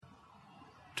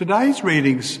Today's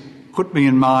readings put me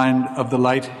in mind of the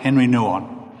late Henry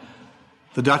Nouwen,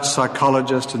 the Dutch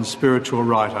psychologist and spiritual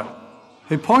writer,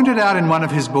 who pointed out in one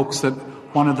of his books that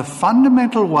one of the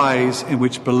fundamental ways in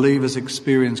which believers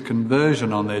experience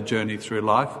conversion on their journey through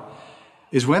life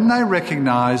is when they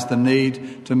recognise the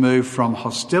need to move from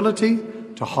hostility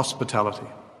to hospitality.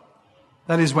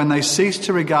 That is, when they cease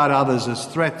to regard others as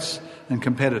threats and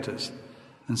competitors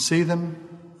and see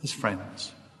them as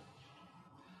friends.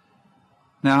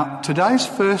 Now, today's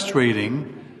first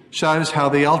reading shows how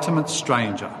the ultimate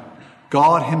stranger,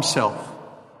 God himself,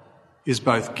 is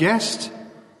both guest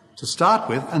to start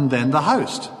with and then the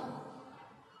host.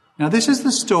 Now, this is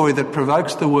the story that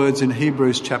provokes the words in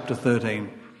Hebrews chapter 13.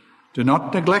 Do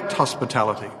not neglect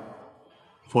hospitality,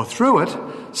 for through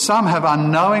it some have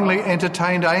unknowingly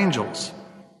entertained angels.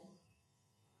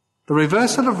 The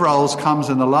reversal of roles comes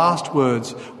in the last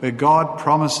words where God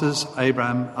promises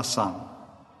Abraham a son.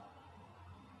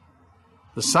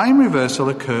 The same reversal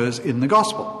occurs in the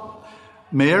Gospel.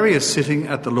 Mary is sitting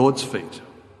at the Lord's feet,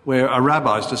 where a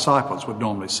rabbi's disciples would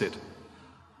normally sit.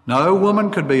 No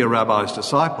woman could be a rabbi's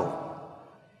disciple.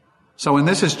 So when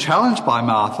this is challenged by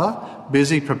Martha,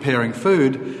 busy preparing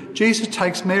food, Jesus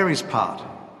takes Mary's part.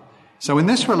 So in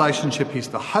this relationship, he's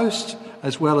the host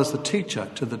as well as the teacher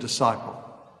to the disciple.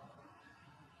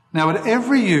 Now, at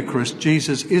every Eucharist,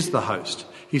 Jesus is the host.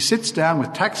 He sits down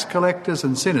with tax collectors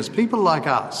and sinners, people like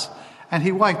us, and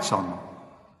he waits on them.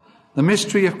 The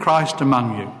mystery of Christ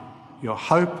among you, your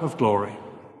hope of glory.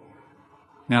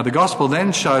 Now, the Gospel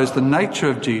then shows the nature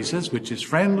of Jesus, which is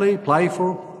friendly,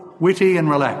 playful, witty and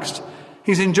relaxed.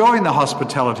 He's enjoying the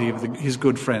hospitality of his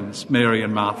good friends, Mary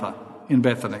and Martha, in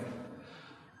Bethany.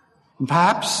 And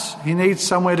perhaps he needs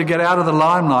somewhere to get out of the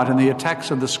limelight and the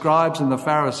attacks of the scribes and the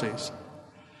Pharisees.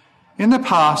 In the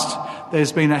past,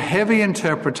 there's been a heavy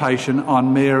interpretation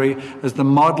on Mary as the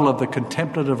model of the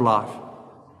contemplative life.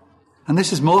 And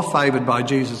this is more favoured by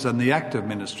Jesus than the active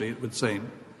ministry, it would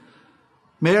seem.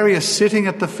 Mary is sitting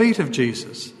at the feet of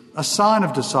Jesus, a sign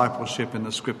of discipleship in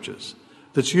the Scriptures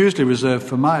that's usually reserved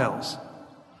for males.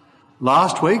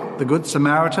 Last week, the Good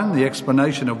Samaritan, the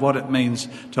explanation of what it means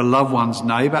to love one's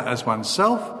neighbour as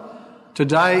oneself.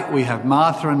 Today, we have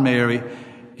Martha and Mary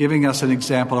giving us an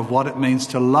example of what it means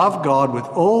to love God with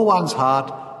all one's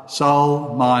heart,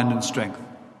 soul, mind and strength.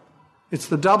 It's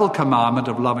the double commandment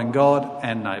of loving God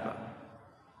and neighbour.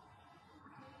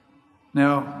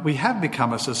 Now, we have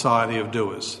become a society of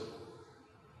doers.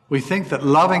 We think that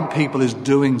loving people is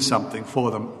doing something for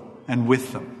them and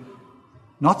with them,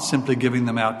 not simply giving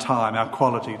them our time, our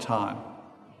quality time.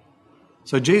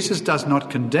 So Jesus does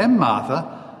not condemn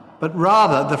Martha, but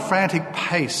rather the frantic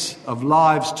pace of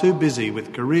lives too busy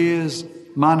with careers,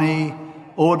 money,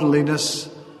 orderliness,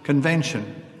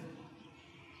 convention.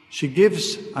 She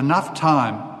gives enough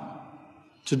time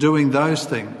to doing those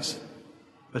things,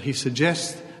 but he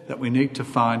suggests that we need to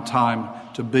find time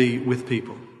to be with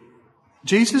people.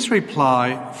 Jesus'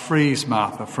 reply frees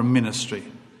Martha from ministry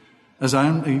as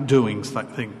only doing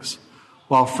things,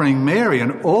 while freeing Mary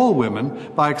and all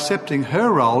women by accepting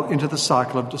her role into the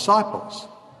cycle of disciples.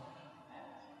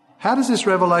 How does this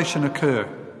revelation occur?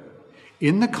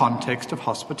 In the context of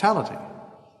hospitality.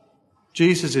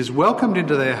 Jesus is welcomed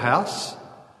into their house,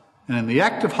 and in the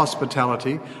act of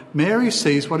hospitality, Mary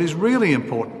sees what is really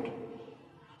important,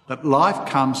 that life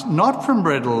comes not from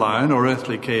bread alone or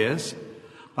earthly cares,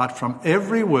 but from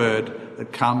every word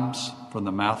that comes from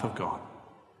the mouth of God.